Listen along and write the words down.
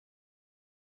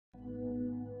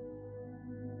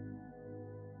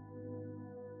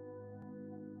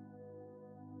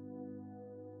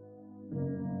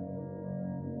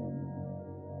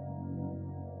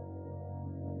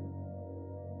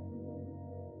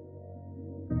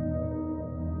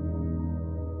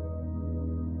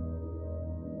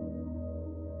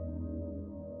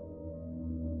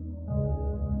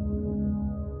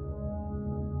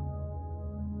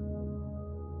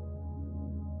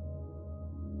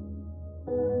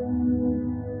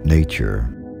Nature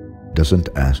doesn't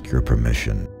ask your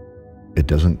permission. It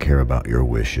doesn't care about your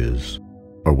wishes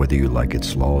or whether you like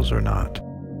its laws or not.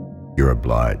 You're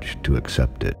obliged to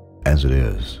accept it as it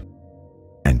is,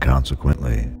 and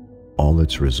consequently, all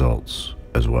its results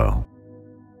as well.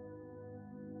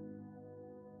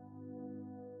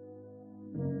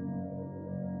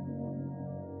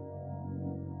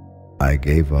 I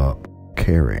gave up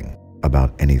caring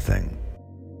about anything,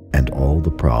 and all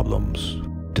the problems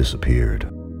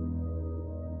disappeared.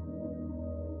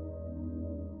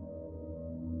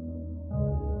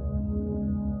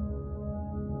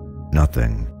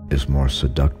 Nothing is more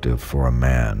seductive for a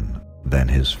man than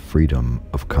his freedom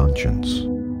of conscience,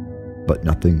 but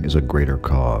nothing is a greater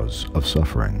cause of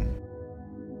suffering.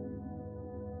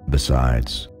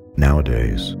 Besides,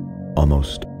 nowadays,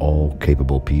 almost all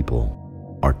capable people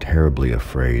are terribly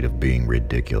afraid of being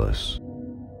ridiculous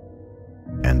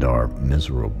and are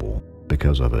miserable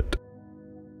because of it.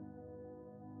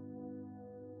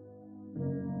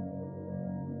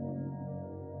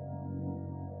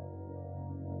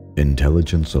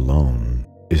 Intelligence alone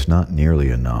is not nearly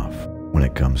enough when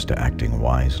it comes to acting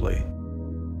wisely.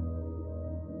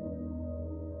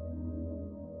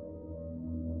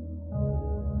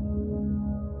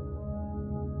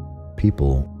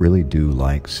 People really do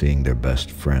like seeing their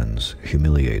best friends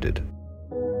humiliated.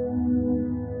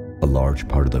 A large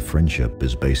part of the friendship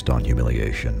is based on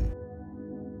humiliation.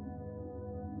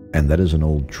 And that is an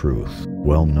old truth,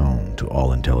 well known to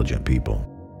all intelligent people.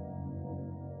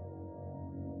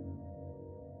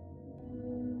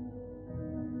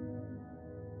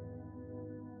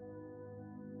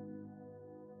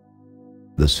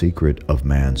 The secret of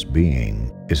man's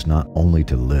being is not only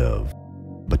to live,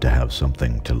 but to have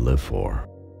something to live for.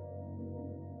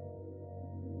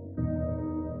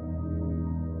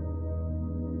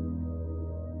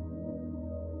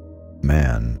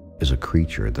 Man is a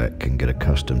creature that can get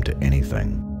accustomed to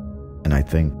anything, and I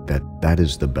think that that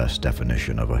is the best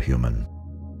definition of a human.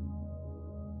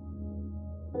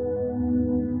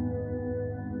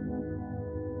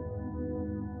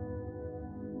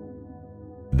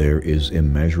 There is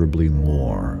immeasurably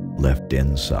more left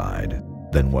inside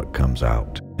than what comes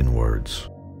out in words.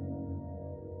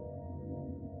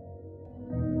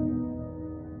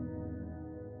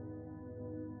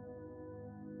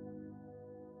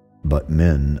 But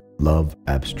men love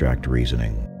abstract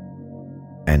reasoning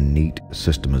and neat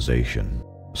systemization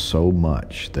so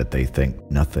much that they think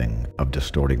nothing of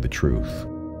distorting the truth,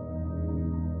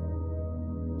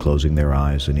 closing their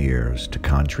eyes and ears to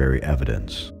contrary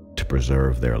evidence to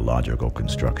preserve their logical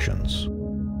constructions.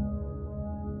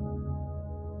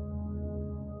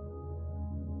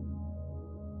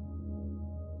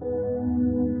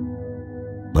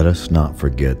 Let us not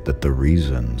forget that the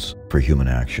reasons for human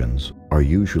actions are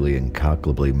usually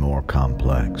incalculably more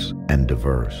complex and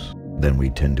diverse than we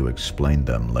tend to explain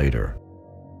them later,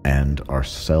 and are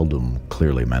seldom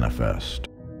clearly manifest.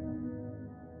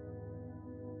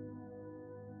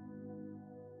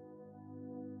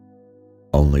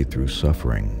 Only through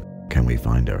suffering can we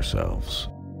find ourselves.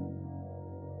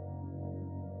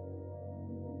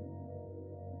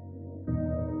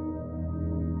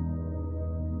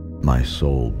 My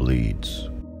soul bleeds,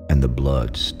 and the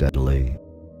blood steadily,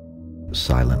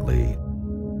 silently,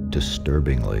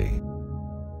 disturbingly,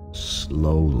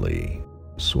 slowly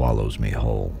swallows me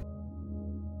whole.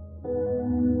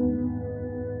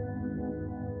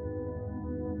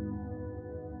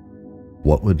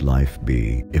 What would life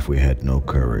be if we had no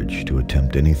courage to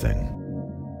attempt anything?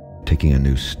 Taking a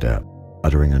new step,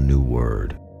 uttering a new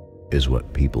word, is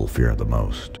what people fear the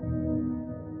most.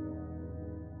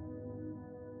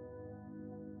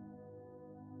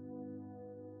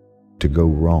 To go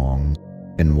wrong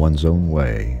in one's own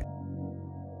way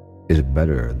is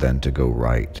better than to go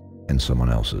right in someone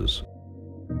else's.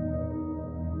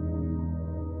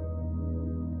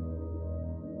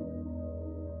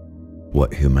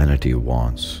 What humanity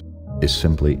wants is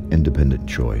simply independent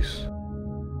choice.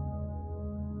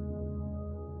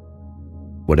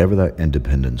 Whatever that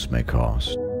independence may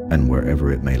cost, and wherever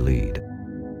it may lead.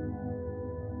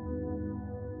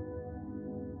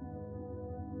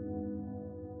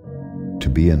 To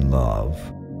be in love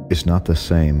is not the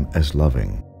same as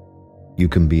loving. You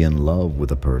can be in love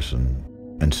with a person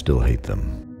and still hate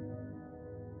them.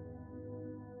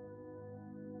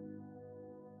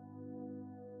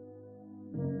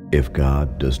 If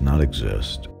God does not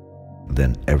exist,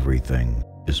 then everything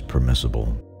is permissible.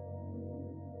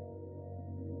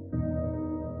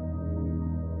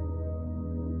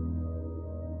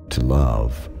 To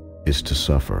love is to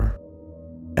suffer,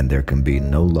 and there can be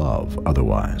no love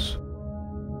otherwise.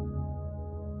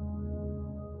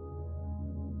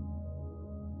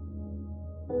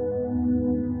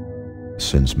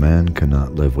 Since man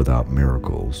cannot live without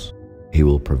miracles, he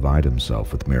will provide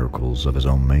himself with miracles of his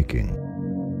own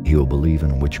making. He will believe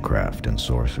in witchcraft and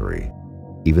sorcery,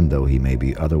 even though he may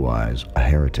be otherwise a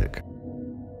heretic,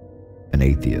 an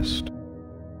atheist,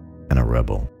 and a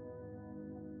rebel.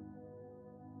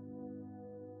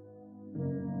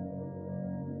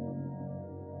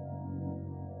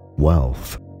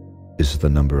 Wealth is the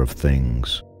number of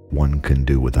things one can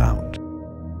do without.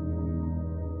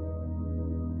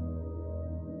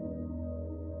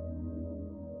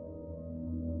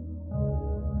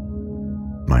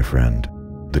 My friend,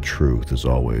 the truth is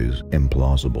always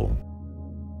implausible.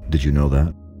 Did you know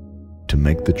that? To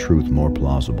make the truth more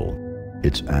plausible,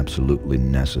 it's absolutely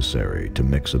necessary to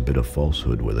mix a bit of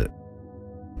falsehood with it.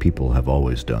 People have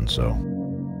always done so.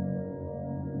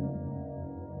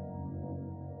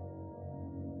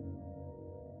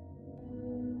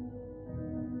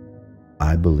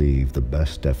 I believe the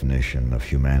best definition of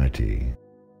humanity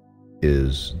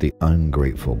is the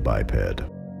ungrateful biped.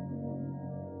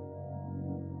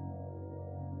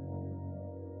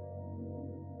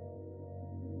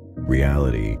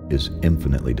 Reality is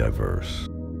infinitely diverse,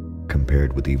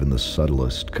 compared with even the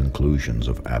subtlest conclusions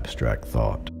of abstract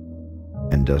thought,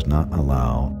 and does not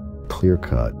allow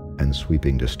clear-cut and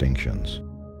sweeping distinctions.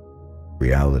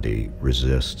 Reality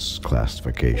resists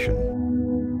classification.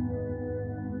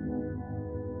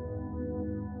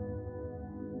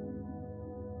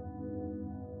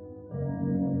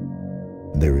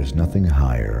 There is nothing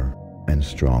higher and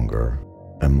stronger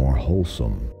and more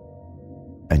wholesome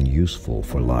and useful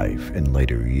for life in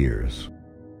later years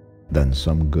than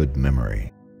some good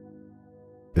memory,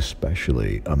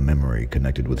 especially a memory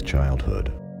connected with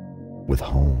childhood, with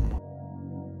home.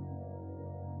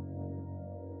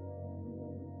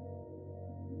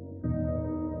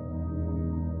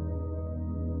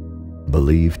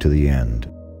 Believe to the end,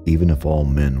 even if all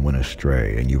men went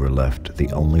astray and you were left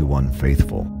the only one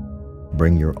faithful.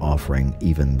 Bring your offering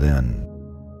even then,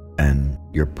 and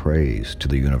your praise to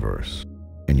the universe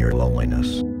in your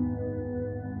loneliness.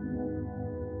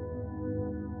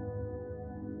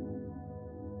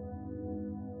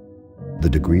 The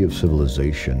degree of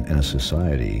civilization in a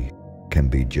society can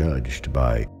be judged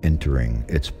by entering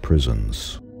its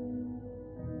prisons.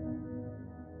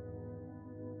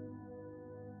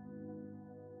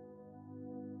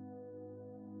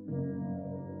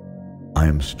 I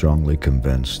am strongly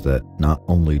convinced that not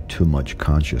only too much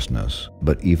consciousness,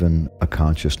 but even a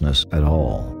consciousness at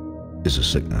all, is a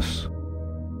sickness.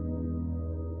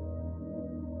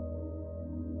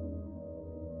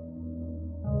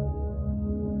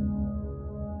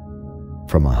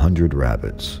 From 100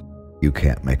 rabbits, you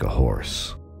can't make a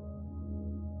horse.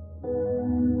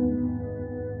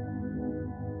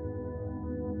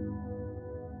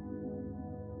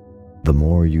 The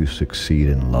more you succeed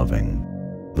in loving,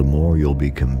 the more you'll be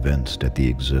convinced at the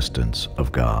existence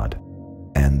of God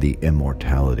and the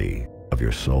immortality of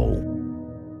your soul.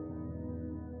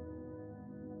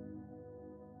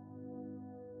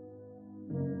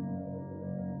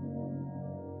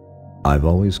 I've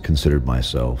always considered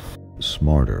myself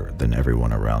smarter than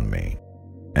everyone around me,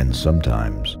 and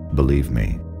sometimes, believe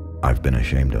me, I've been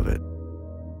ashamed of it.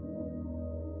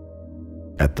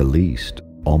 At the least,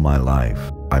 all my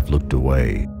life, I've looked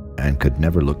away and could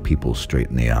never look people straight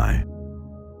in the eye.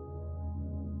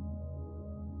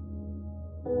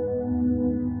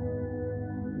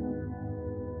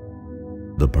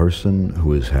 The person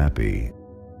who is happy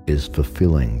is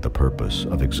fulfilling the purpose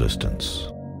of existence.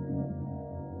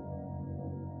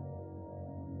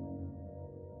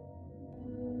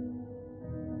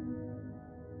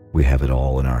 We have it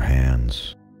all in our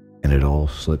hands, and it all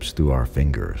slips through our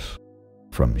fingers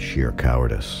from sheer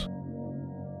cowardice.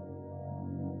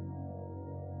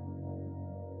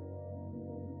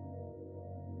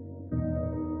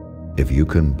 If you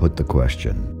can put the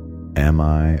question, am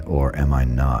I or am I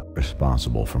not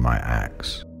responsible for my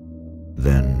acts,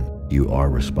 then you are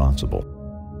responsible.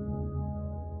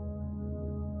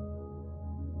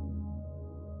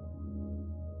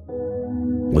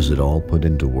 Was it all put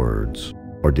into words,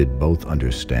 or did both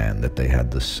understand that they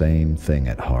had the same thing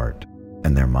at heart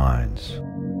and their minds,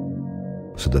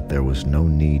 so that there was no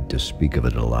need to speak of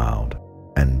it aloud,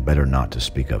 and better not to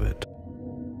speak of it?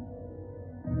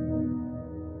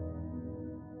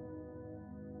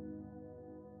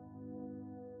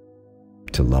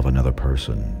 To love another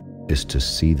person is to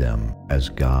see them as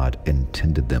God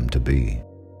intended them to be.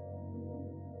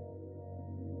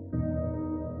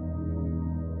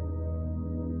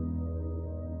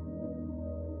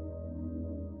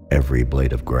 Every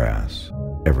blade of grass,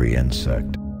 every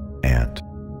insect, ant,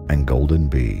 and golden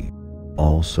bee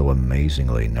all so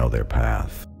amazingly know their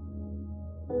path,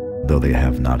 Though they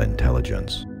have not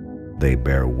intelligence, they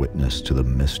bear witness to the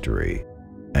mystery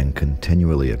and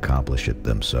continually accomplish it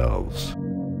themselves.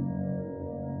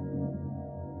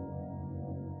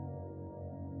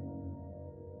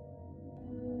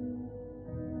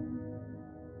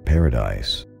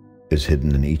 Paradise is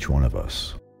hidden in each one of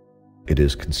us. It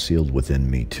is concealed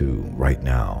within me too, right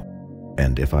now,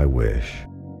 and if I wish,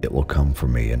 it will come for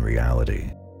me in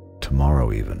reality,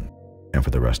 tomorrow even, and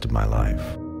for the rest of my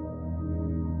life.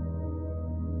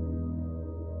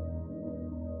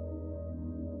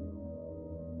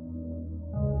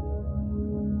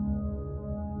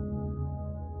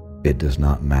 It does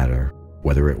not matter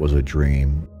whether it was a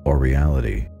dream or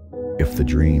reality, if the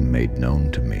dream made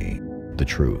known to me the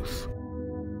truth.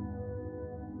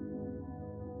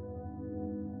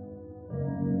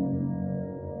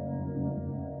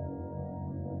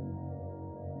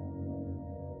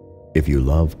 If you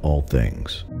love all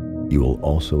things, you will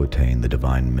also attain the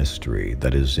divine mystery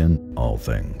that is in all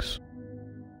things.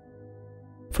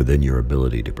 For then your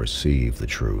ability to perceive the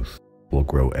truth will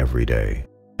grow every day,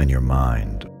 and your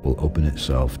mind will open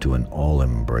itself to an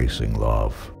all-embracing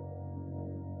love.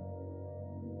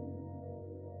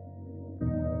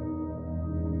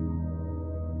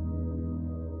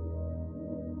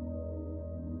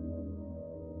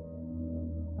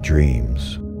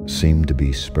 Dreams seem to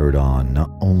be spurred on not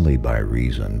only by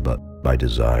reason but by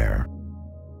desire.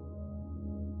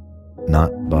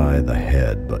 Not by the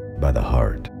head but by the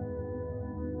heart.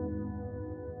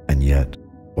 And yet,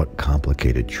 what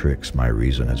complicated tricks my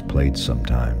reason has played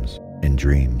sometimes in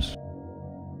dreams.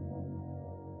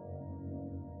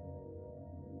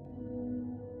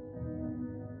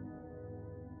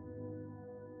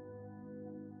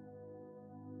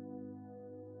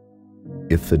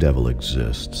 If the devil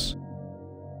exists,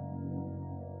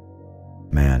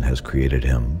 man has created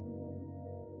him,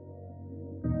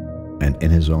 and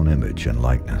in his own image and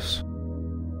likeness.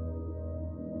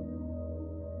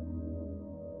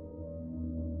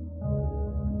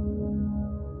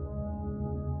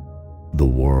 The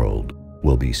world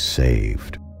will be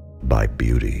saved by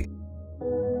beauty.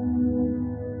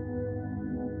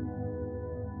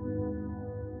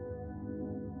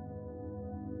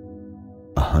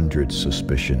 A 100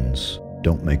 suspicions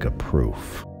don't make a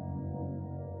proof.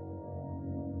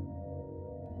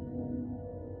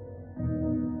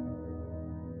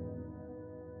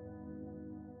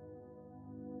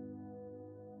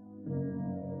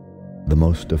 The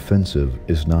most offensive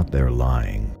is not their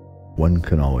lying. One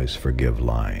can always forgive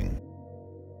lying.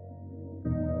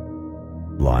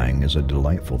 Lying is a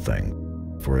delightful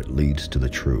thing, for it leads to the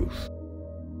truth.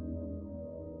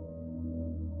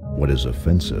 What is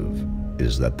offensive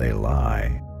is that they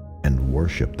lie and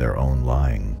worship their own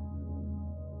lying.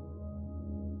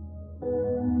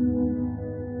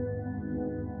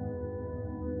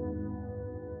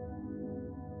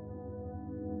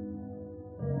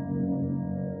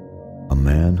 A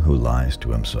man who lies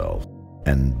to himself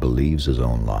and believes his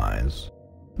own lies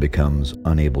becomes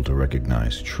unable to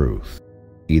recognize truth,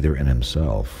 either in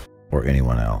himself or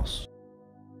anyone else.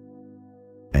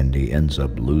 And he ends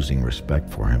up losing respect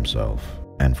for himself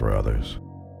and for others.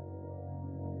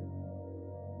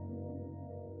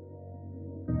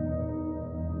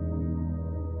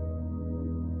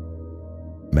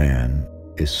 Man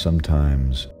is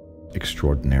sometimes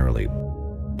extraordinarily,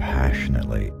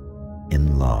 passionately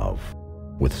in love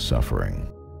with suffering.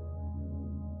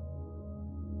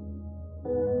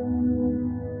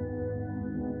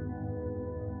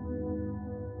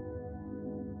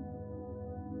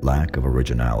 Lack of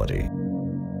originality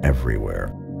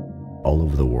everywhere, all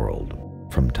over the world,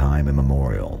 from time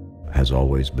immemorial, has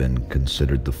always been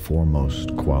considered the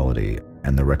foremost quality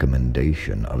and the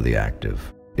recommendation of the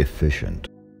active, efficient,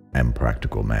 and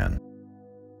practical man.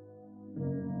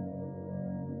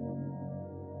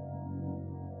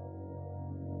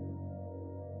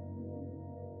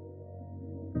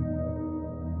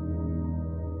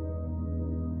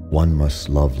 One must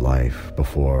love life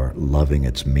before loving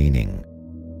its meaning.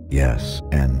 Yes,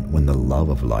 and when the love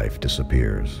of life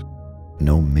disappears,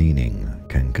 no meaning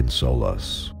can console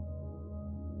us.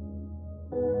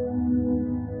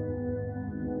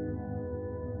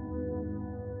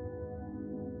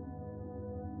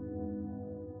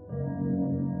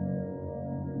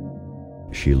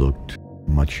 She looked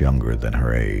much younger than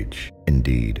her age,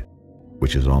 indeed,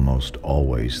 which is almost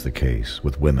always the case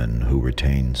with women who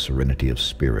retain serenity of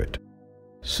spirit,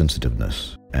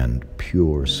 sensitiveness, and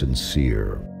pure,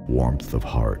 sincere warmth of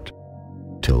heart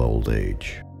till old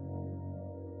age.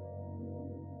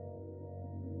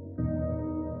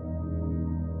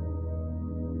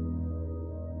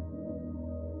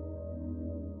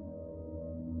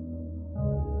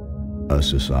 A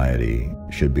society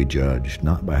should be judged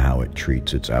not by how it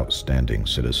treats its outstanding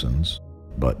citizens,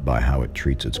 but by how it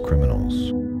treats its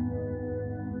criminals.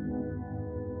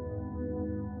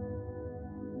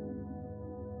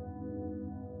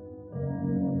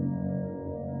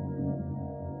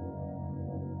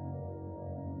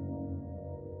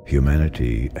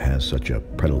 Humanity has such a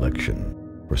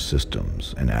predilection for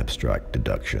systems and abstract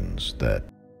deductions that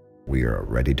we are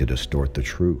ready to distort the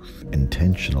truth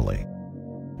intentionally,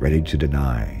 ready to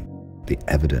deny the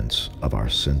evidence of our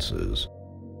senses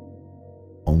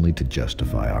only to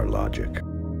justify our logic.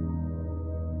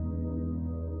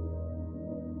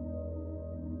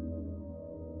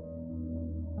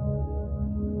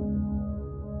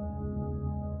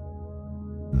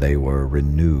 They were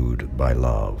renewed by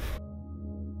love.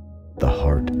 The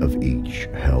heart of each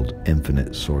held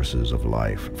infinite sources of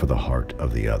life for the heart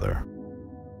of the other.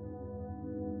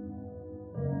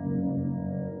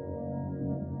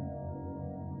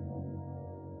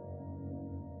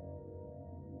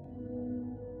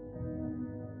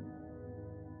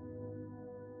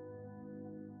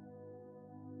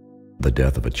 The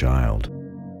death of a child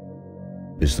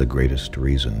is the greatest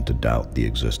reason to doubt the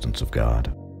existence of God.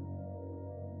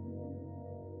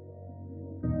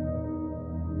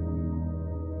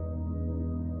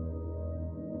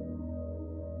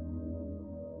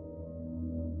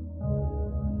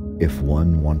 If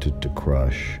one wanted to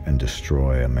crush and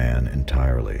destroy a man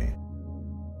entirely,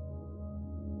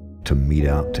 to mete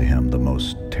out to him the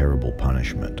most terrible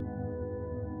punishment,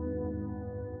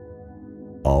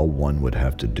 all one would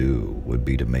have to do would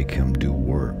be to make him do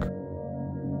work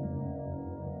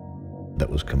that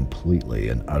was completely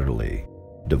and utterly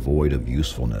devoid of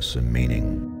usefulness and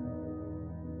meaning.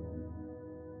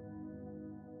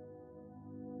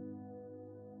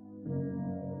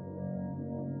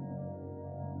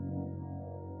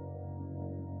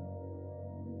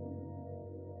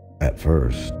 At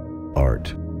first,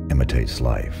 art imitates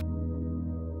life.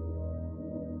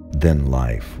 Then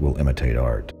life will imitate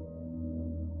art.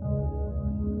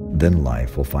 Then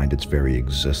life will find its very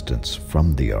existence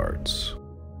from the arts.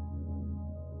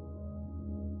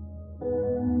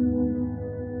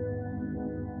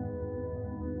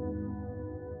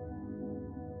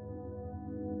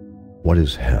 What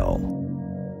is hell?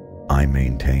 I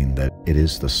maintain that it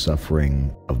is the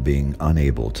suffering of being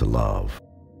unable to love.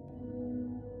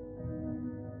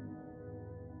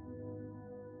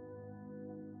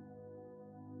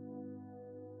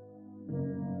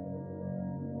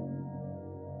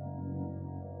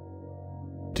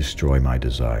 Destroy my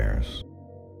desires.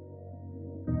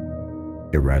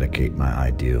 Eradicate my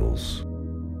ideals.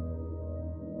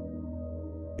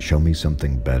 Show me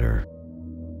something better,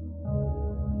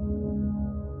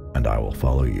 and I will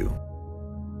follow you.